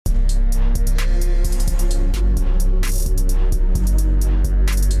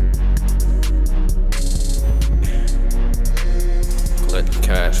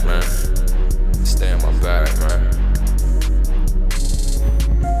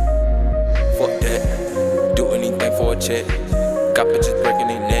check. Got bitches breaking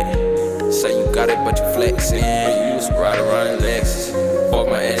their neck. Say you got it, but you flexin'. You used to ride around in Lexus. Bought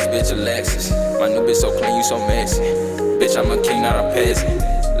my ass bitch a Lexus. My new bitch so clean, you so messy. Bitch, I'm a king, not a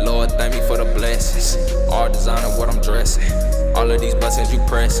peasant. Lord, thank me for the blessings. All designer what I'm dressing. All of these buttons you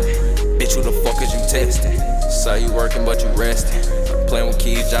pressing. Bitch, who the fuck is you testing? Say you working, but you resting. Playing with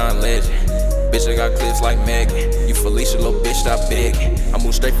Keys, John Legend. Bitch, I got clips like Megan. You Felicia, little bitch, stop begging. I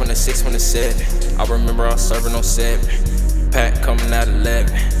moved straight from the 6 from the 7. I remember I was serving on 7. Pack coming out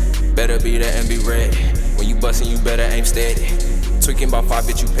 11. Better be there and be ready. When you bustin', you better aim steady. Tweaking about 5,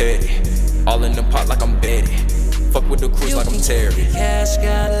 bitch, you petty. All in the pot like I'm Betty. Fuck with the cruise like I'm Terry. Cash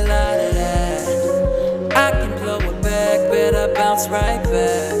got a lot of that. I can blow it back, bet I bounce right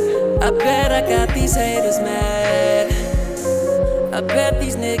back. I bet I got these haters mad. I bet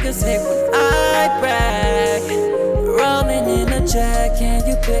these niggas hate when I brag. Rolling in a jack, can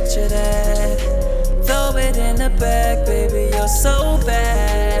you picture that? Throw it in the bag, baby, you're so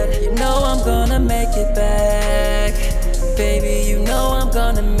bad. You know I'm gonna make it back. Baby, you know I'm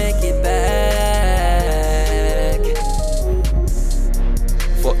gonna make it back.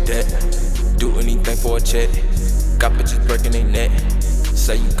 Fuck that, do anything for a check. Got bitches breaking their neck.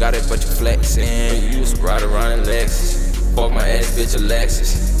 Say you got it, but you flexin'. You used to ride around in Lexus. Bought my ass bitch a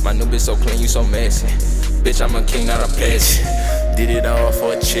Lexus. My new bitch so clean, you so messy. Bitch, I'm a king, not a peasant. Did it all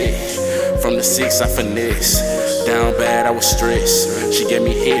for a chick. From the 6 I finesse. Down bad, I was stressed. She gave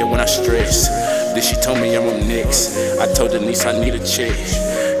me head when I stressed. Then she told me I'm on next. I told Denise I need a check.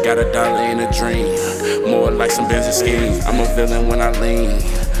 Got $1 in a dream. More like some Benz schemes. I'm a villain when I lean.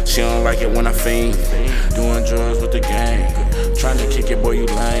 She don't like it when I fiend. Doing drugs with the gang. Tryna kick it, boy, you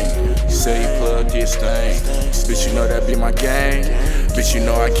lame. You say you plugged this thing. Bitch, you know that be my gang. Bitch, you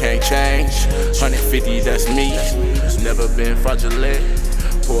know I can't change. 150, that's me. Never been fraudulent.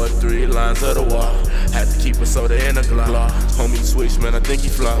 Pour 3 lines of the wall. Had to keep a soda in a Glock. Homie switch, man, I think he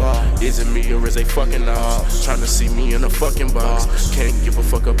flop. Is it me or is they fucking off? Tryna see me in a fucking box. Can't give a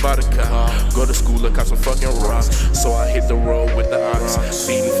fuck about a cop. Go to school, look out some fucking rocks. So I hit the road with the ox.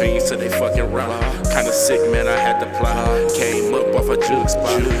 Feeding fiends till they fucking rock. Kinda sick, man, I had to plot. Came up off a jug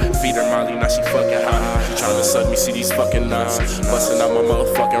spot. Feed her Molly, now she fucking hot. Tryna suck me, see these fucking knots. Bustin' out my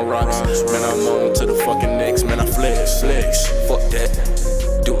motherfucking rocks. Man, I'm on to the fucking next. Man, I flex. Fuck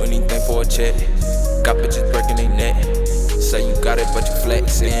that, do anything for a check. Got bitches breaking their neck. Say you got it, but you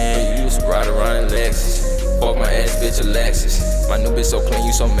flexin'. You used to ride around in Lexus. Bought my ass bitch a Lexus. My new bitch so clean,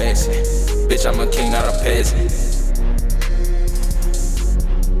 you so messy. Bitch, I'm a king, not a peasant.